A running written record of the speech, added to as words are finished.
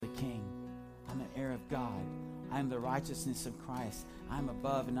heir of God. I am the righteousness of Christ. I'm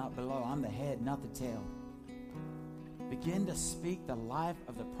above and not below. I'm the head, not the tail. Begin to speak the life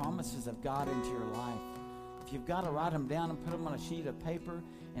of the promises of God into your life. If you've got to write them down and put them on a sheet of paper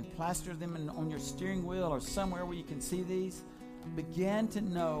and plaster them on your steering wheel or somewhere where you can see these, begin to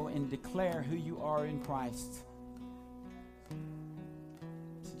know and declare who you are in Christ.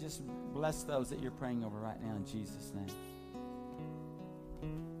 So just bless those that you're praying over right now in Jesus' name.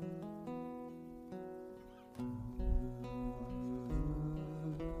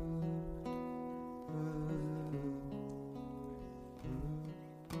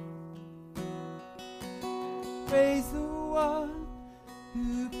 Praise the one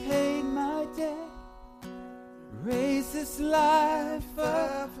who paid my debt, raised this life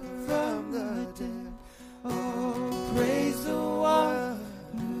up from the dead. Oh, praise the one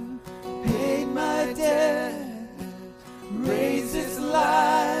who paid my debt, raised this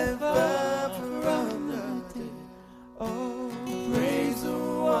life up from the dead. Oh, praise the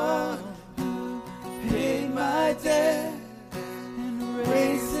one who paid my debt and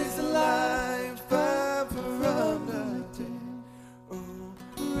raised this life up from the dead. Oh,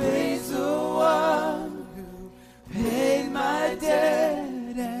 praise the one who paid my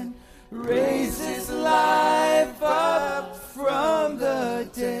debt and raised his life up from the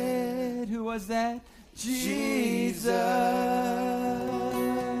dead. Who was that? Jesus.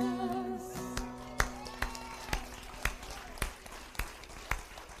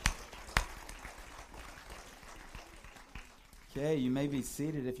 Okay, you may be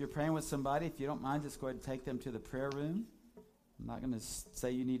seated. If you're praying with somebody, if you don't mind, just go ahead and take them to the prayer room. I'm not going to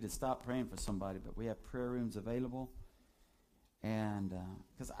say you need to stop praying for somebody, but we have prayer rooms available. And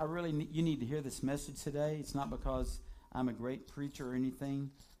because I really you need to hear this message today. It's not because I'm a great preacher or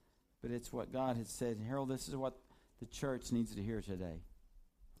anything, but it's what God has said. Harold, this is what the church needs to hear today.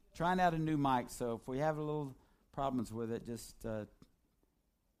 Trying out a new mic, so if we have a little problems with it, just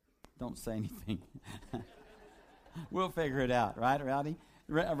don't say anything. We'll figure it out, right, Rowdy?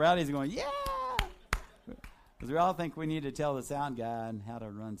 Rowdy's going, yeah! Because we all think we need to tell the sound guy and how to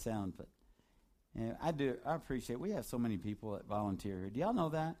run sound. But I appreciate it. We have so many people that volunteer here. Do y'all know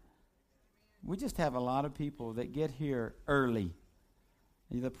that? We just have a lot of people that get here early.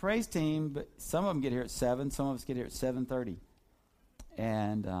 The praise team, but some of them get here at 7. Some of us get here at 7:30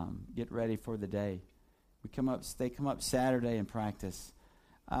 and get ready for the day. They come up Saturday and practice.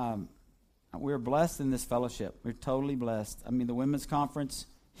 We're blessed in this fellowship. We're totally blessed. I mean, the women's conference,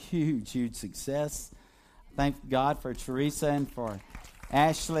 huge success. Thank God for Teresa and for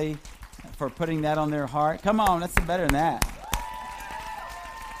Ashley for putting that on their heart. Come on, that's better than that.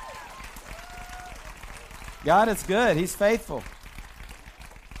 God is good. He's faithful.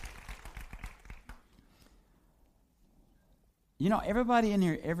 You know, everybody in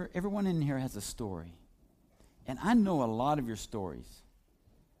here, everyone in here has a story. And I know a lot of your stories.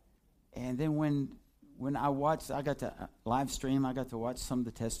 And then when I got to live stream, I got to watch some of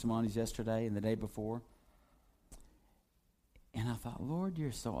the testimonies yesterday and the day before. And I thought, Lord,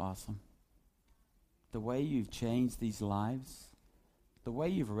 you're so awesome. The way you've changed these lives, the way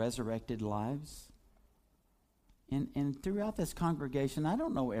you've resurrected lives. And throughout this congregation, I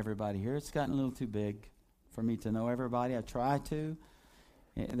don't know everybody here. It's gotten a little too big for me to know everybody. I try to.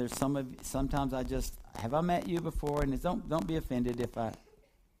 And there's sometimes I just, have I met you before? And don't be offended if I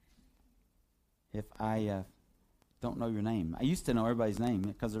don't know your name. I used to know everybody's name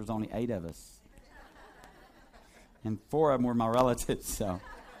because there was only 8 of us. And 4 of them were my relatives, so.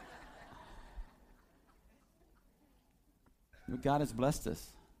 But God has blessed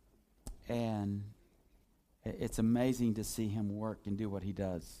us. And it's amazing to see him work and do what he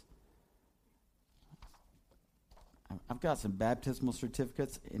does. I've got some baptismal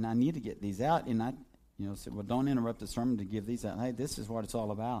certificates, and I need to get these out. And I said, well, don't interrupt the sermon to give these out. Hey, this is what it's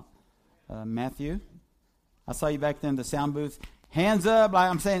all about. Matthew, I saw you back there in the sound booth. Hands up. Like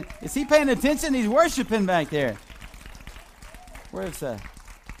I'm saying, is he paying attention? He's worshiping back there. Where's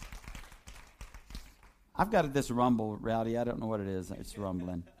I've got this rumble, Rowdy. I don't know what it is. It's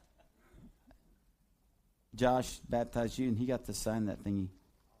rumbling. Josh baptized you, and he got to sign that thingy.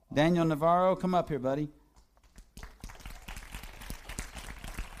 Daniel Navarro, come up here, buddy.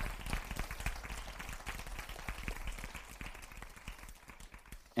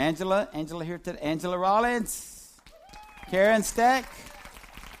 Angela here today. Angela Rollins. Karen Steck.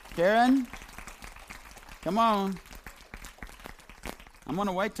 Karen, come on. I'm going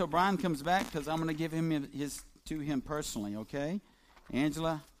to wait till Brian comes back because I'm going to give him to him personally, okay?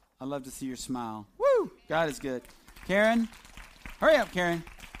 Angela, I love to see your smile. Woo! God is good. Karen, hurry up, Karen.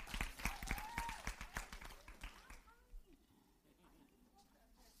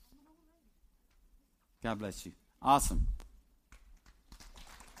 God bless you. Awesome.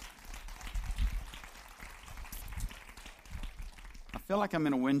 I feel like I'm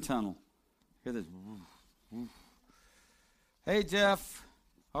in a wind tunnel. Hear this. Hey, Jeff.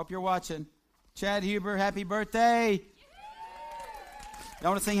 Hope you're watching. Chad Huber, happy birthday.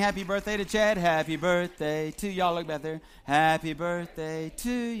 Y'all want to sing happy birthday to Chad? Happy birthday to y'all. Look back there. Happy birthday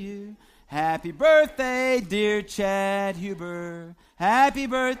to you. Happy birthday, dear Chad Huber. Happy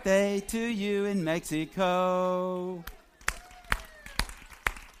birthday to you in Mexico.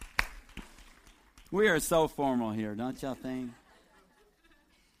 We are so formal here, don't y'all think?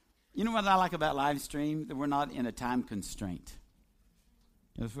 You know what I like about live stream? That we're not in a time constraint.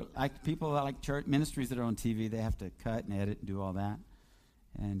 Like people that like church ministries that are on TV, they have to cut and edit and do all that.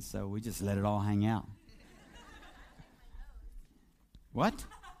 And so we just let it all hang out. What?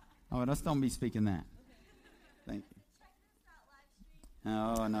 Oh, let's don't be speaking that. Thank you.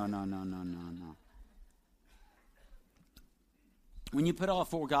 No. When you put all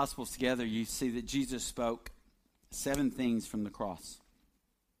four Gospels together, you see that Jesus spoke 7 things from the cross.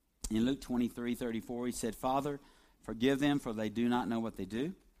 In Luke 23:34, he said, Father, forgive them, for they do not know what they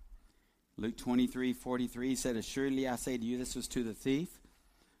do. Luke 23:43, he said, Assuredly I say to you, this was to the thief,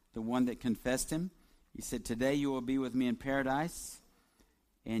 the one that confessed him. He said, Today you will be with me in paradise.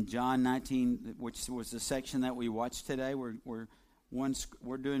 And John 19, which was the section that we watched today, we're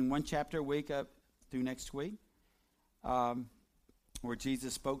doing one chapter a week up through next week, where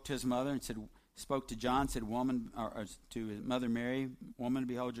Jesus spoke to his mother and spoke to John, said, "Woman," or to his mother Mary, "Woman,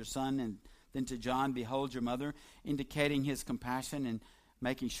 behold your son," and then to John, "Behold your mother," indicating his compassion and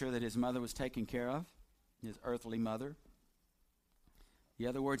making sure that his mother was taken care of, his earthly mother. The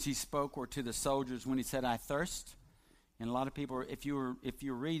other words he spoke were to the soldiers when he said, "I thirst." And a lot of people, if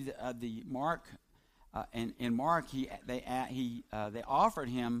you read the Mark, in Mark, they offered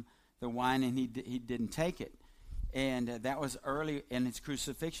him the wine and he didn't take it, and that was early in his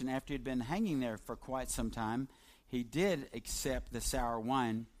crucifixion. After he'd been hanging there for quite some time, he did accept the sour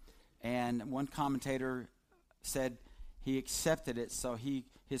wine, and one commentator said he accepted it so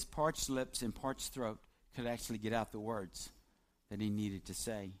his parched lips and parched throat could actually get out the words that he needed to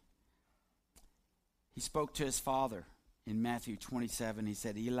say. He spoke to his Father. In Matthew 27, he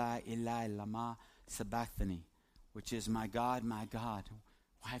said, "Eli, Eli, lama sabachthani," which is, my God, why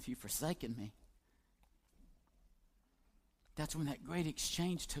have you forsaken me?" That's when that great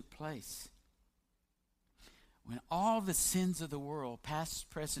exchange took place. When all the sins of the world, past,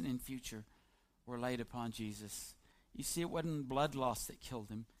 present, and future, were laid upon Jesus. You see, it wasn't blood loss that killed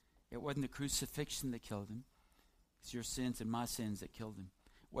him. It wasn't the crucifixion that killed him. It's your sins and my sins that killed him.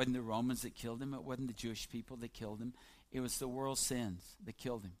 It wasn't the Romans that killed him. It wasn't the Jewish people that killed him. It was the world's sins that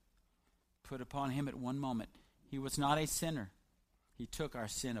killed him. Put upon him at one moment. He was not a sinner. He took our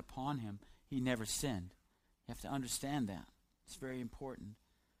sin upon him. He never sinned. You have to understand that. It's very important.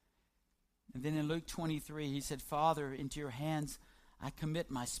 And then in Luke 23, he said, "Father, into your hands I commit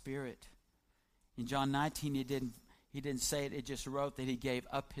my spirit." In John 19, he didn't say it. It just wrote that he gave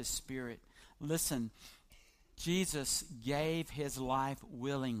up his spirit. Listen, Jesus gave his life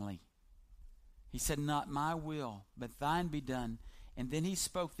willingly. He said, "Not my will, but thine be done." And then he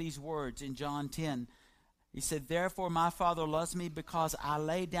spoke these words in John 10. He said, "Therefore my Father loves me, because I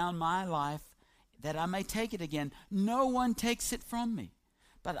lay down my life that I may take it again. No one takes it from me,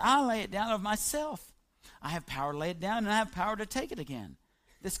 but I lay it down of myself. I have power to lay it down, and I have power to take it again.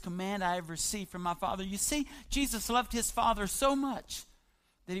 This command I have received from my Father." You see, Jesus loved his Father so much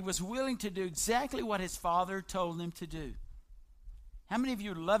that he was willing to do exactly what his Father told him to do. How many of you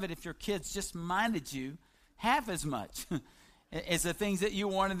would love it if your kids just minded you half as much as the things that you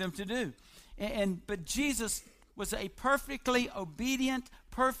wanted them to do? But Jesus was a perfectly obedient,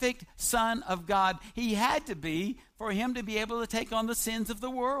 perfect Son of God. He had to be for him to be able to take on the sins of the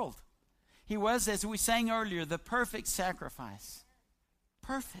world. He was, as we sang earlier, the perfect sacrifice.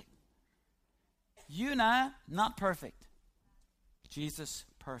 Perfect. You and I, not perfect. Jesus,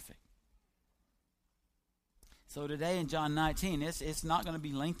 perfect. So today in John 19, it's not going to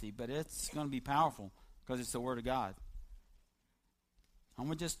be lengthy, but it's going to be powerful because it's the Word of God. I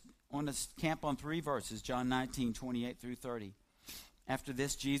want to camp on 3 verses, John 19, 28 through 30. After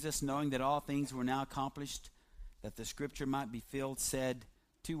this, Jesus, knowing that all things were now accomplished, that the Scripture might be filled, said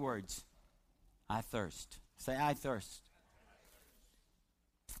 2 words, "I thirst." Say, "I thirst."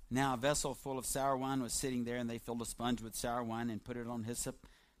 Now a vessel full of sour wine was sitting there, and they filled a sponge with sour wine and put it on hyssop,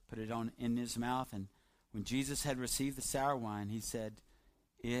 put it on in his mouth. And when Jesus had received the sour wine, he said,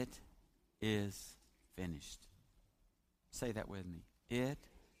 "It is finished." Say that with me. It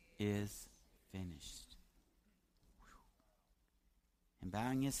is finished. And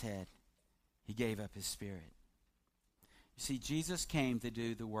bowing his head, He gave up his spirit. You see, Jesus came to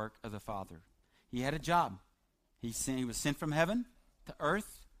do the work of the Father. He had a job. He was sent from heaven to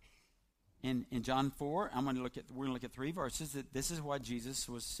earth. In John 4, we're going to look at 3 verses. This is what Jesus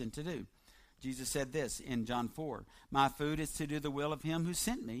was sent to do. Jesus said this in John 4, "My food is to do the will of him who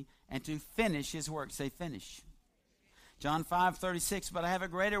sent me and to finish his work." Say, finish. John 5:36, "But I have a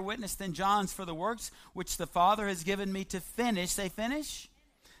greater witness than John's, for the works which the Father has given me to finish," say, finish.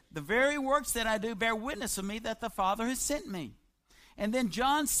 "The very works that I do bear witness of me that the Father has sent me." And then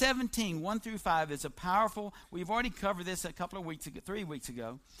John 17, 1 through 5 is a powerful, we've already covered this a couple of weeks ago, 3 weeks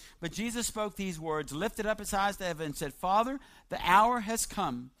ago. But Jesus spoke these words, lifted up his eyes to heaven and said, "Father, the hour has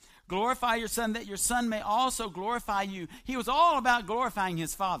come. Glorify your Son, that your Son may also glorify you." He was all about glorifying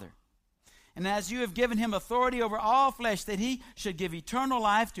his Father. "And as you have given him authority over all flesh, that he should give eternal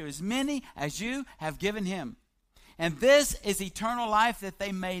life to as many as you have given him. And this is eternal life, that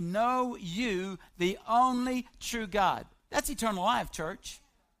they may know you, the only true God." That's eternal life, church.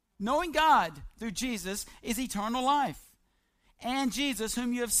 Knowing God through Jesus is eternal life. "And Jesus,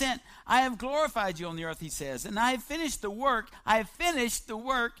 whom you have sent, I have glorified you on the earth," he says. "And I have finished the work. I have finished the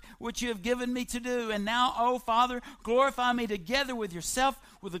work which you have given me to do. And now, O Father, glorify me together with yourself,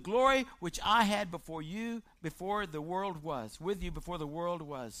 with the glory which I had before you, before the world was. With you before the world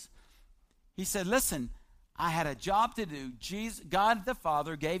was." He said, listen, I had a job to do. God the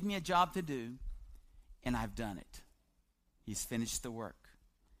Father gave me a job to do, and I've done it. He's finished the work.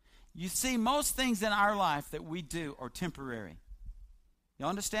 You see, most things in our life that we do are temporary. You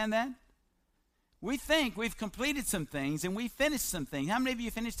understand that? We think we've completed some things and we finished some things. How many of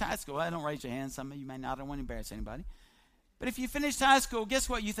you finished high school? Well, don't raise your hand. Some of you may not. I don't want to embarrass anybody. But if you finished high school, guess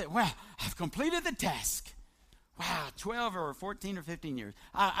what? You think, well, I've completed the task. Wow, 12 or 14 or 15 years.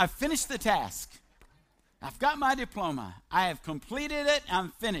 I've finished the task. I've got my diploma. I have completed it.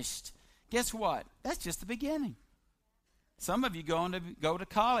 I'm finished. Guess what? That's just the beginning. Some of you go to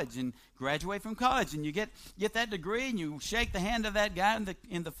college and graduate from college, and you get that degree, and you shake the hand of that guy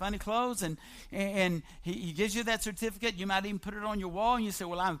in the funny clothes, and he gives you that certificate. You might even put it on your wall, and you say,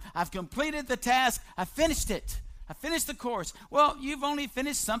 well, I've completed the task. I finished it. I finished the course. Well, you've only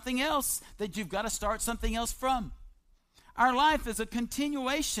finished something else that you've got to start something else from. Our life is a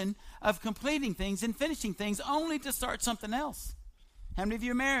continuation of completing things and finishing things only to start something else. How many of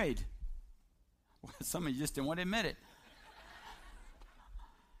you are married? Well, some of you just didn't want to admit it.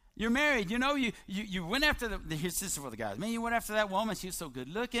 You're married, you know, you went after here's this for the guys. Man, you went after that woman. She was so good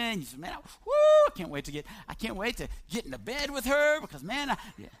looking. You said, man, I can't wait to get into bed with her because, man,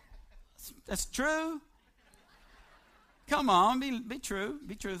 that's true. Come on, be true,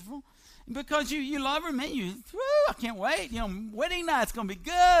 be truthful. Because you love her, man, I can't wait. You know, wedding night's going to be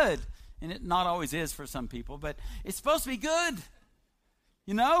good. And it not always is for some people, but it's supposed to be good.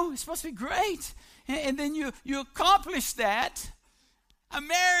 You know, it's supposed to be great. And then you accomplish that. I'm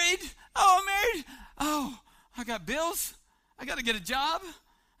married. Oh, I got bills. I got to get a job.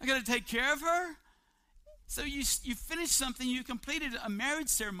 I got to take care of her. So you finished something. You completed a marriage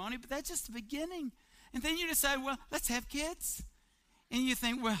ceremony, but that's just the beginning. And then you decide, well, let's have kids. And you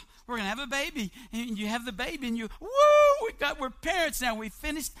think, well, we're going to have a baby. And you have the baby, and we're parents now. We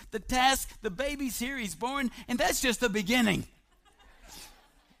finished the task. The baby's here. He's born. And that's just the beginning.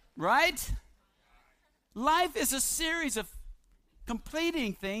 Right? Life is a series of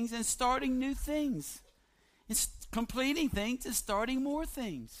completing things and starting new things. It's completing things and starting more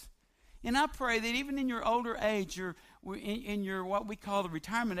things. And I pray that even in your older age, in your what we call the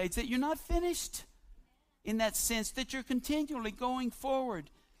retirement age, that you're not finished in that sense, that you're continually going forward,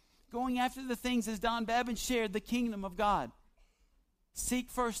 going after the things, as Don Babin shared, the kingdom of God. Seek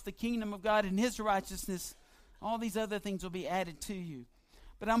first the kingdom of God and his righteousness. All these other things will be added to you.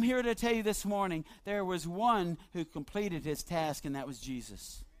 But I'm here to tell you this morning, there was one who completed his task, and that was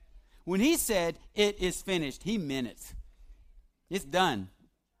Jesus. When he said, it is finished, he meant it. It's done.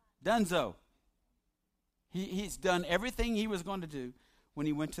 Donezo. He's done everything he was going to do when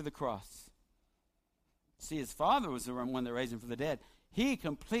he went to the cross. See, his Father was the one that raised him from the dead. He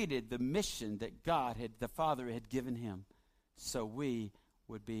completed the mission that the Father had given him, so he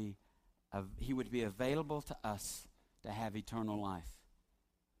would be available to us to have eternal life.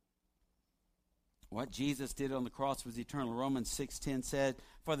 What Jesus did on the cross was eternal. Romans 6:10 said,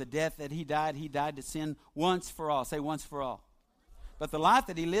 for the death that he died to sin once for all. Say once for all. But the life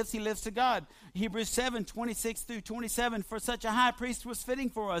that he lives to God. Hebrews 7, 26 through 27. For such a high priest was fitting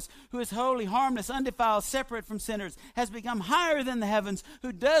for us, who is holy, harmless, undefiled, separate from sinners, has become higher than the heavens,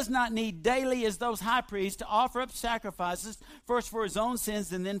 who does not need daily as those high priests to offer up sacrifices, first for his own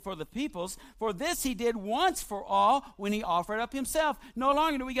sins and then for the people's. For this he did once for all when he offered up himself. No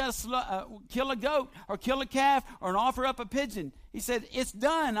longer do we got to kill a goat or kill a calf or offer up a pigeon. He said, it's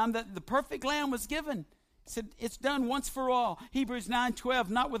done. The perfect lamb was given. He said, it's done once for all. Hebrews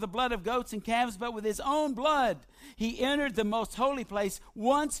 9:12, not with the blood of goats and calves, but with his own blood. He entered the most holy place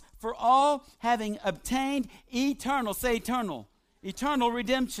once for all, having obtained eternal, say eternal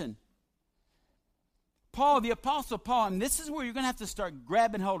redemption. Paul, the Apostle Paul, and this is where you're going to have to start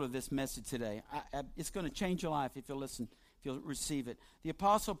grabbing hold of this message today. It's going to change your life if you'll listen, if you'll receive it. The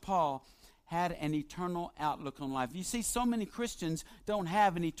Apostle Paul had an eternal outlook on life. You see, so many Christians don't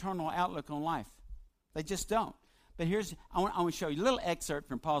have an eternal outlook on life. They just don't. But I want to show you a little excerpt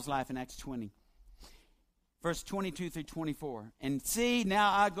from Paul's life in Acts 20. Verse 22 through 24. And see,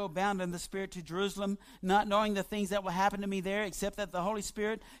 now I go bound in the Spirit to Jerusalem, not knowing the things that will happen to me there, except that the Holy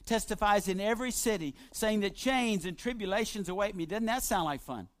Spirit testifies in every city, saying that chains and tribulations await me. Doesn't that sound like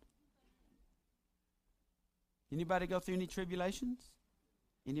fun? Anybody go through any tribulations?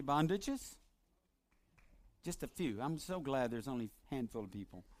 Any bondages? Just a few. I'm so glad there's only a handful of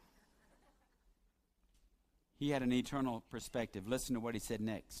people. He had an eternal perspective. Listen to what he said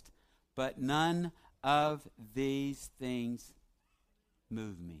next. But none of these things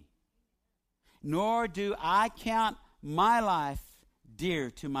move me, nor do I count my life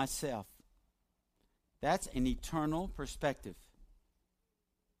dear to myself. That's an eternal perspective.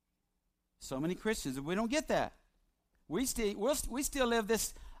 So many Christians, we don't get that. We still live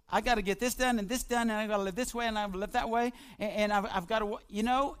this, I got to get this done, and I got to live this way, and I got to live that way, and I've got to,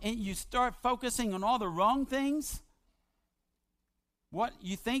 and you start focusing on all the wrong things. What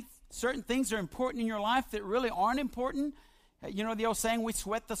you think certain things are important in your life that really aren't important. You know the old saying, we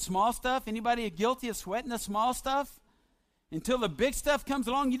sweat the small stuff. Anybody guilty of sweating the small stuff? Until the big stuff comes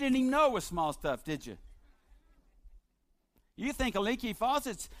along, you didn't even know it was small stuff, did you? You think a leaky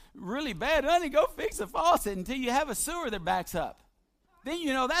faucet's really bad, honey, go fix the faucet until you have a sewer that backs up. Then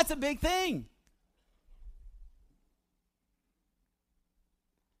you know that's a big thing.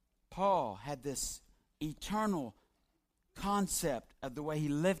 Paul had this eternal concept of the way he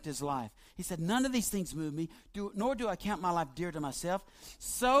lived his life. He said, none of these things move me, nor do I count my life dear to myself,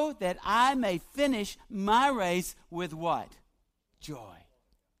 so that I may finish my race with what? Joy.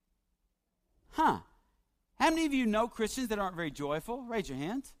 How many of you know Christians that aren't very joyful? Raise your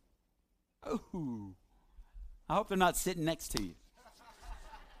hands. Oh, I hope they're not sitting next to you.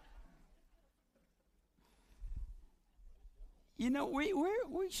 You know, we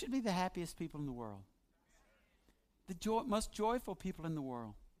should be the happiest people in the world. The most joyful people in the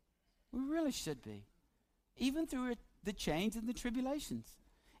world. We really should be. Even through the chains and the tribulations.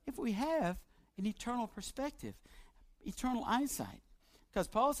 If we have an eternal perspective, eternal eyesight. Because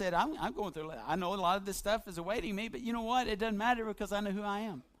Paul said, I'm going through, I know a lot of this stuff is awaiting me, but you know what? It doesn't matter because I know who I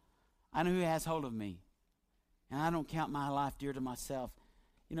am. I know who has hold of me. And I don't count my life dear to myself.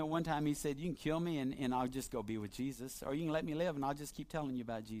 You know, one time he said, you can kill me and I'll just go be with Jesus. Or you can let me live and I'll just keep telling you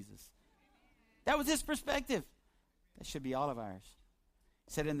about Jesus. That was his perspective. That should be all of ours.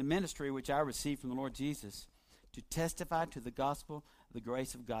 He said, in the ministry which I received from the Lord Jesus, to testify to the gospel of the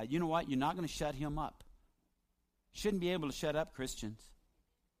grace of God. You know what? You're not going to shut him up. Shouldn't be able to shut up Christians.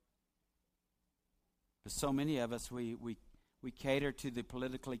 But so many of us, we cater to the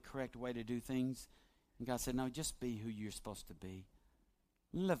politically correct way to do things. And God said, no, just be who you're supposed to be.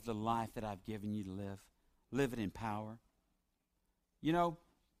 Live the life that I've given you to live. Live it in power. You know,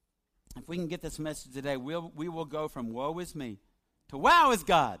 if we can get this message today, we will go from woe is me to wow is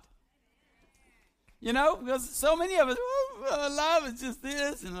God. You know, because so many of us, life is just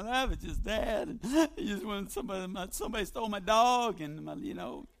this and life is just that. And just when somebody stole my dog and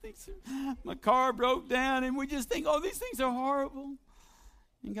my car broke down, and we just think, oh, these things are horrible.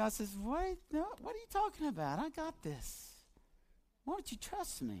 And God says, wait, no, what are you talking about? I got this. Why don't you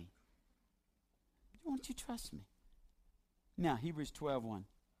trust me? Why don't you trust me? Now, Hebrews 12:1.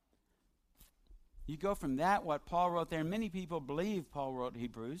 You go from that, what Paul wrote there, and many people believe Paul wrote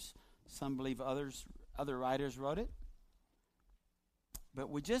Hebrews. Some believe other writers wrote it. But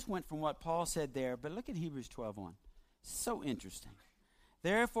we just went from what Paul said there, but look at Hebrews 12:1. So interesting.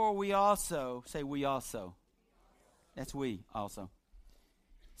 Therefore we also, say we also. That's we also.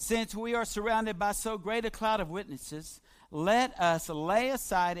 Since we are surrounded by so great a cloud of witnesses, let us lay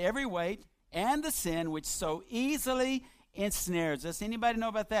aside every weight and the sin which so easily ensnares us. Anybody know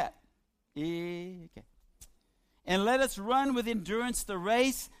about that? Okay. And let us run with endurance the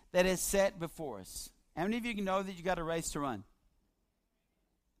race that is set before us. How many of you know that you got a race to run?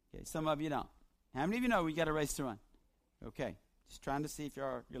 Okay, some of you don't. How many of you know we got a race to run? Okay, just trying to see if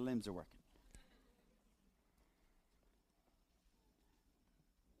your limbs are working.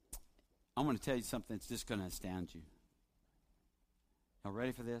 I'm going to tell you something that's just going to astound you. Y'all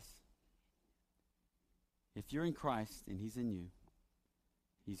ready for this? If you're in Christ and He's in you,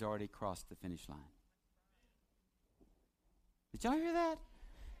 He's already crossed the finish line. Did y'all hear that?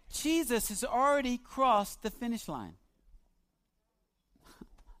 Jesus has already crossed the finish line.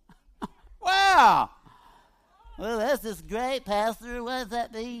 Wow! Well, that's just great, Pastor. What does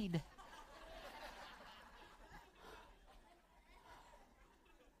that mean?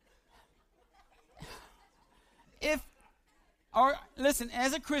 Listen,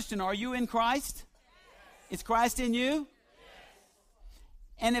 as a Christian, are you in Christ? Yes. Is Christ in you? Yes.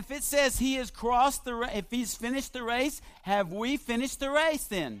 And if it says He has crossed if He's finished the race, have we finished the race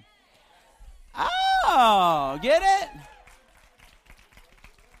then? Yes. Oh, get it?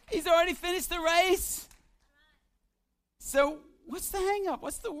 He's already finished the race. So what's the hang up?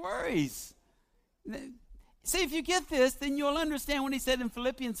 What's the worries? See, if you get this, then you'll understand when He said in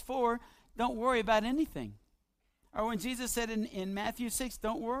Philippians 4, don't worry about anything. Or when Jesus said in Matthew 6,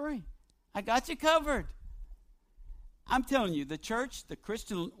 don't worry. I got you covered. I'm telling you, the church,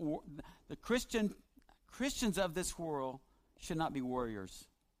 Christians of this world should not be warriors.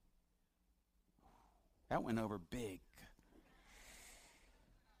 That went over big.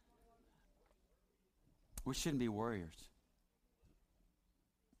 We shouldn't be warriors.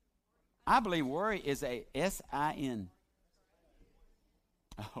 I believe worry is a S-I-N.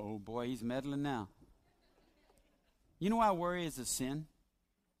 Oh boy, he's meddling now. You know why worry is a sin?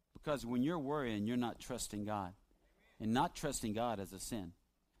 Because when you're worrying, you're not trusting God. And not trusting God is a sin.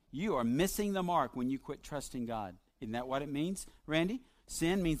 You are missing the mark when you quit trusting God. Isn't that what it means, Randy?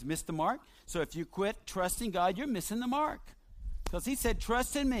 Sin means miss the mark. So if you quit trusting God, you're missing the mark. Because He said,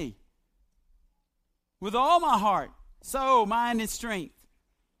 trust in me with all my heart, soul, mind, and strength.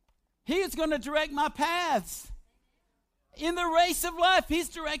 He is going to direct my paths. In the race of life, He's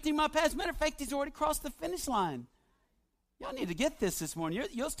directing my paths. Matter of fact, He's already crossed the finish line. Y'all need to get this morning.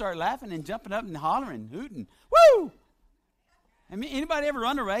 You'll start laughing and jumping up and hollering, hooting. Woo! I mean, anybody ever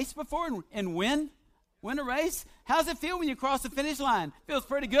run a race before and win a race? How's it feel when you cross the finish line? Feels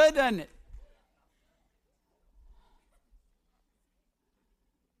pretty good, doesn't it?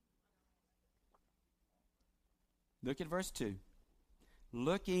 Look at verse 2.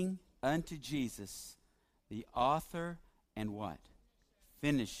 Looking unto Jesus, the author and what?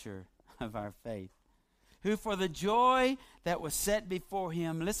 Finisher of our faith. Who for the joy that was set before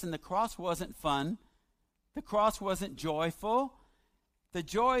Him, listen, the cross wasn't fun. The cross wasn't joyful. The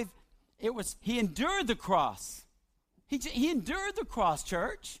joy, He endured the cross. He endured the cross,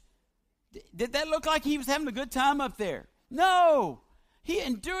 church. Did that look like He was having a good time up there? No. He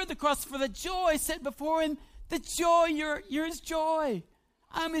endured the cross for the joy set before Him. The joy, you're His joy.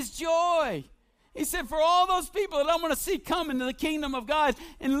 I'm His joy. He said, for all those people that I'm going to see come into the kingdom of God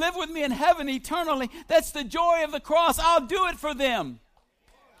and live with me in heaven eternally, that's the joy of the cross. I'll do it for them.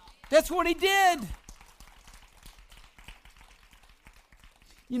 That's what He did.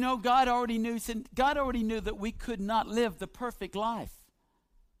 You know, God already knew that we could not live the perfect life.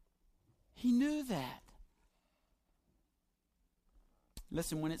 He knew that.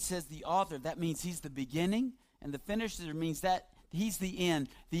 Listen, when it says the author, that means He's the beginning, and the finisher means that He's the end,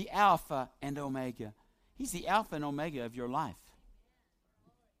 the Alpha and Omega. He's the Alpha and Omega of your life.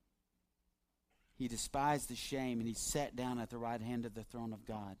 He despised the shame, and He sat down at the right hand of the throne of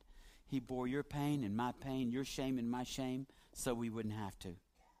God. He bore your pain and my pain, your shame and my shame, so we wouldn't have to.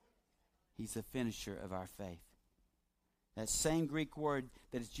 He's the finisher of our faith. That same Greek word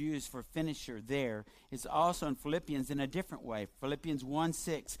that is used for finisher there is also in Philippians in a different way. Philippians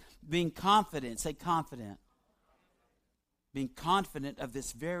 1:6, being confident, say confident. Being confident of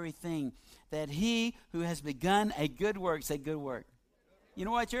this very thing, that He who has begun a good work, say good work. You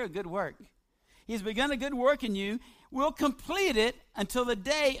know what? You're a good work. He's begun a good work in you, will complete it until the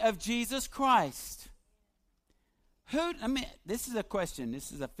day of Jesus Christ. This is a question.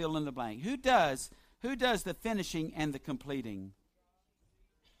 This is a fill in the blank. Who does the finishing and the completing?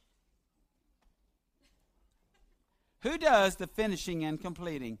 Who does the finishing and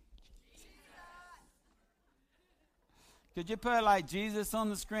completing? Could you put like Jesus on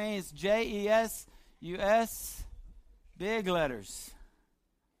the screen? It's J-E-S-U-S, big letters.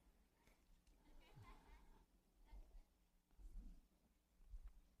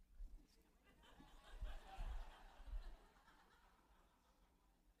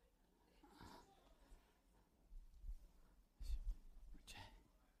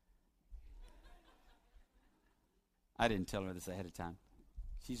 I didn't tell her this ahead of time.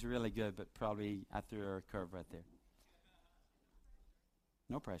 She's really good, but probably I threw her a curve right there.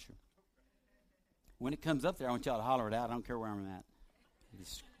 No pressure. When it comes up there, I want y'all to holler it out. I don't care where I'm at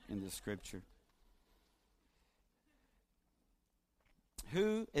in the scripture.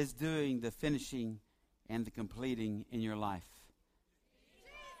 Who is doing the finishing and the completing in your life?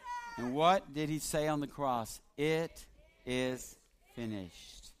 And what did he say on the cross? It is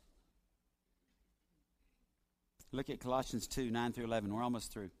finished. Look at Colossians 2, 9 through 11. We're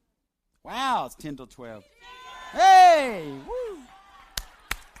almost through. Wow, it's 10 till 12. Hey! Woo!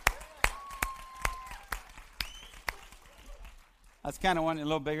 I was kind of wanting a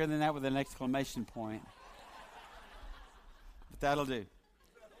little bigger than that with an exclamation point. But that'll do.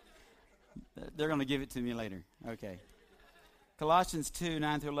 They're going to give it to me later. Okay. Colossians 2,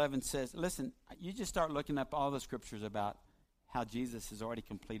 9 through 11 says, listen, you just start looking up all the scriptures about how Jesus has already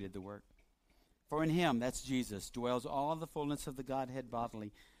completed the work. For in him, that's Jesus, dwells all the fullness of the Godhead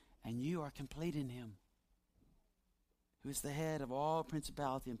bodily, and you are complete in him, who is the head of all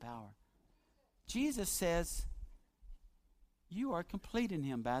principality and power. Jesus says, you are complete in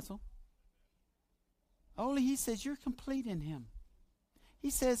him, Basil. Only he says you're complete in him. He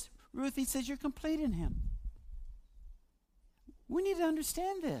says, Ruth, he says you're complete in him. We need to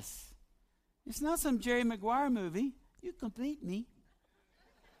understand this. It's not some Jerry Maguire movie. You complete me.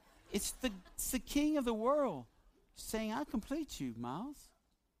 It's the king of the world saying, I complete you, Miles.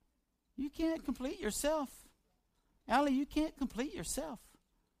 You can't complete yourself. Allie, you can't complete yourself.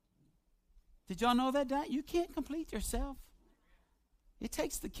 Did y'all know that, Di? You can't complete yourself. It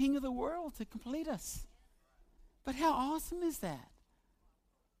takes the king of the world to complete us. But how awesome is that?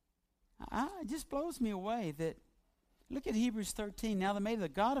 It just blows me away that, look at Hebrews 13. Now may the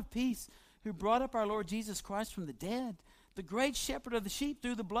God of peace, who brought up our Lord Jesus Christ from the dead, the great shepherd of the sheep,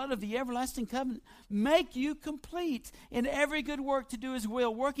 through the blood of the everlasting covenant, make you complete in every good work to do his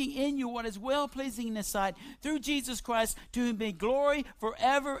will, working in you what is well-pleasing in his sight, through Jesus Christ, to whom be glory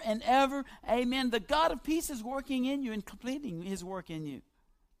forever and ever. Amen. The God of peace is working in you and completing his work in you.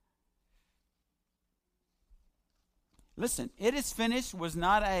 Listen, it is finished was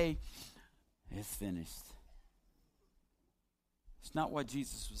not it's finished. It's not what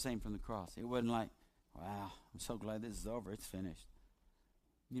Jesus was saying from the cross. It wasn't like, wow, I'm so glad this is over. It's finished.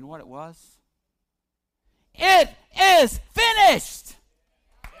 You know what it was? It is finished.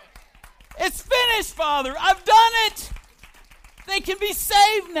 It's finished, Father. I've done it. They can be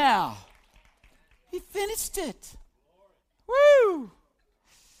saved now. He finished it. Woo!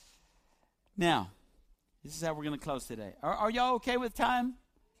 Now, this is how we're going to close today. Are y'all okay with time?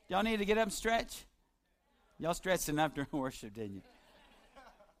 Y'all need to get up and stretch? Y'all stretched enough during worship, didn't you?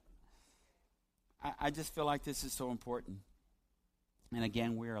 I just feel like this is so important. And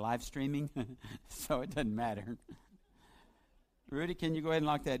again, we are live streaming, so it doesn't matter. Rudy, can you go ahead and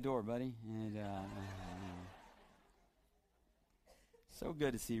lock that door, buddy? And so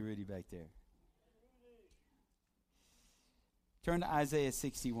good to see Rudy back there. Turn to Isaiah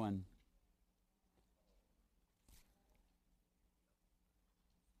 61.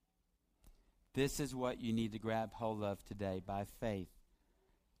 This is what you need to grab hold of today by faith.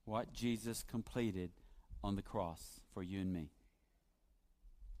 What Jesus completed on the cross for you and me.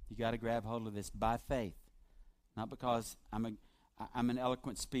 You got to grab hold of this by faith. Not because I'm an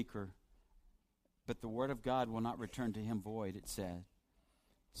eloquent speaker, but the word of God will not return to him void, it said.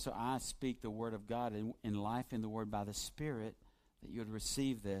 So I speak the word of God in life in the word by the Spirit, that you would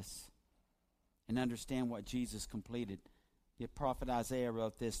receive this and understand what Jesus completed. The prophet Isaiah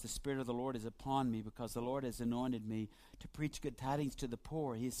wrote this, the Spirit of the Lord is upon me, because the Lord has anointed me to preach good tidings to the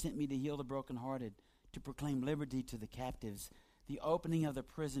poor. He has sent me to heal the brokenhearted, to proclaim liberty to the captives, the opening of the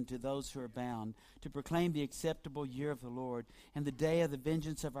prison to those who are bound, to proclaim the acceptable year of the Lord, and the day of the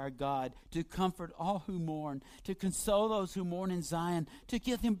vengeance of our God, to comfort all who mourn, to console those who mourn in Zion, to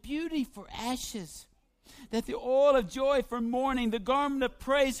give them beauty for ashes, that the oil of joy for mourning, the garment of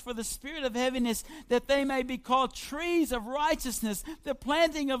praise for the spirit of heaviness, that they may be called trees of righteousness, the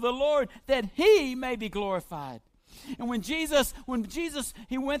planting of the Lord, that he may be glorified. And when Jesus, he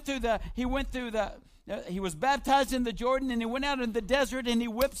was baptized in the Jordan, and he went out in the desert, and he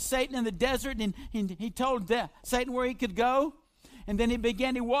whipped Satan in the desert, and he told Satan where he could go. And then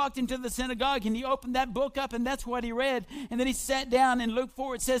he walked into the synagogue, and he opened that book up, and that's what he read. And then he sat down, and Luke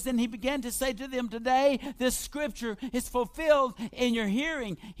 4, it says, then he began to say to them, today this scripture is fulfilled in your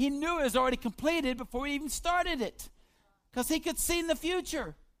hearing. He knew it was already completed before he even started it, because he could see in the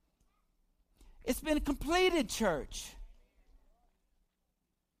future. It's been completed, church.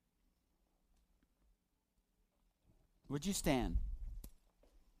 Would you stand?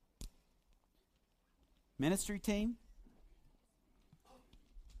 Ministry team,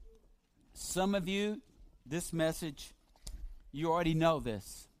 Some of you, this message, you already know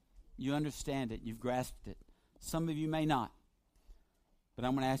this. You understand it. You've grasped it. Some of you may not. But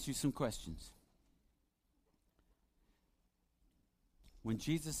I'm going to ask you some questions. When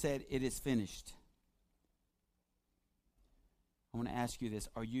Jesus said, "It is finished," I want to ask you this.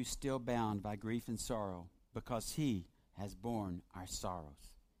 Are you still bound by grief and sorrow because he has borne our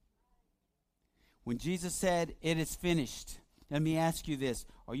sorrows? When Jesus said, "It is finished," let me ask you this.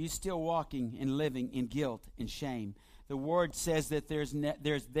 Are you still walking and living in guilt and shame? The Word says that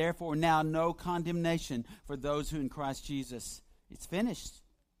there's therefore now no condemnation for those who in Christ Jesus. It's finished.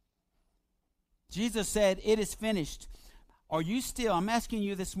 Jesus said, "It is finished." Are you still, I'm asking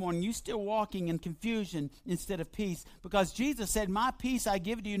you this morning, you still walking in confusion instead of peace? Because Jesus said, "My peace I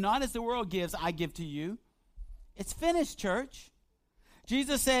give to you, not as the world gives, I give to you." It's finished, church.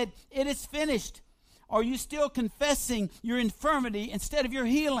 Jesus said, "It is finished." Are you still confessing your infirmity instead of your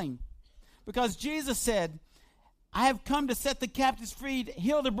healing? Because Jesus said, "I have come to set the captives free, to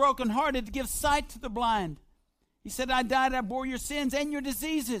heal the brokenhearted, to give sight to the blind." He said, "I died, I bore your sins and your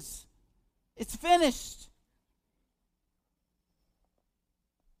diseases." It's finished.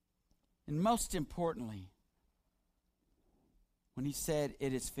 And most importantly, when he said,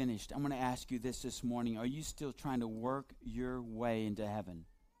 "It is finished," I'm going to ask you this morning. Are you still trying to work your way into heaven?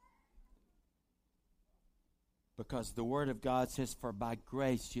 Because the Word of God says, "For by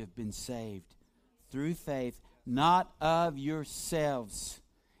grace you have been saved, through faith, not of yourselves.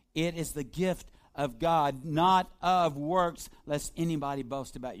 It is the gift of God, not of works, lest anybody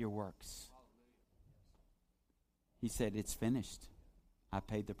boast about your works." He said, "It's finished. I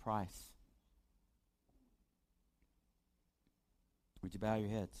paid the price." Would you bow your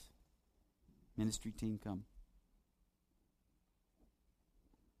heads? Ministry team, come.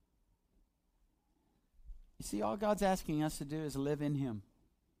 You see, all God's asking us to do is live in Him,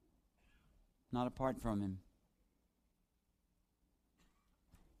 not apart from Him.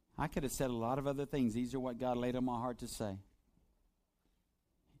 I could have said a lot of other things. These are what God laid on my heart to say.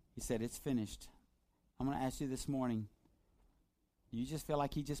 He said, "It's finished." I'm going to ask you this morning, do you just feel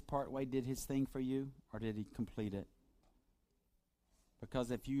like He just partway did His thing for you, or did He complete it?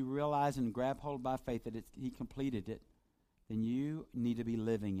 Because if you realize and grab hold by faith that He completed it, then you need to be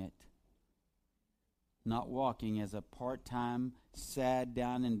living it. Not walking as a part-time, sad,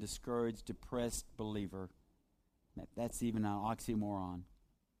 down and discouraged, depressed believer. That's even an oxymoron.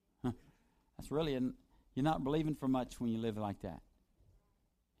 That's really, you're not believing for much when you live like that.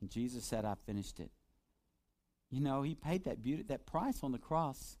 And Jesus said, "I finished it." You know, He paid that price on the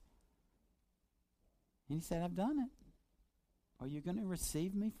cross. And He said, "I've done it." Are you going to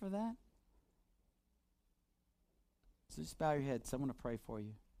receive me for that? So just bow your heads. I want to pray for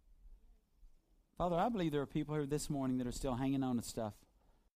you. Father, I believe there are people here this morning that are still hanging on to stuff.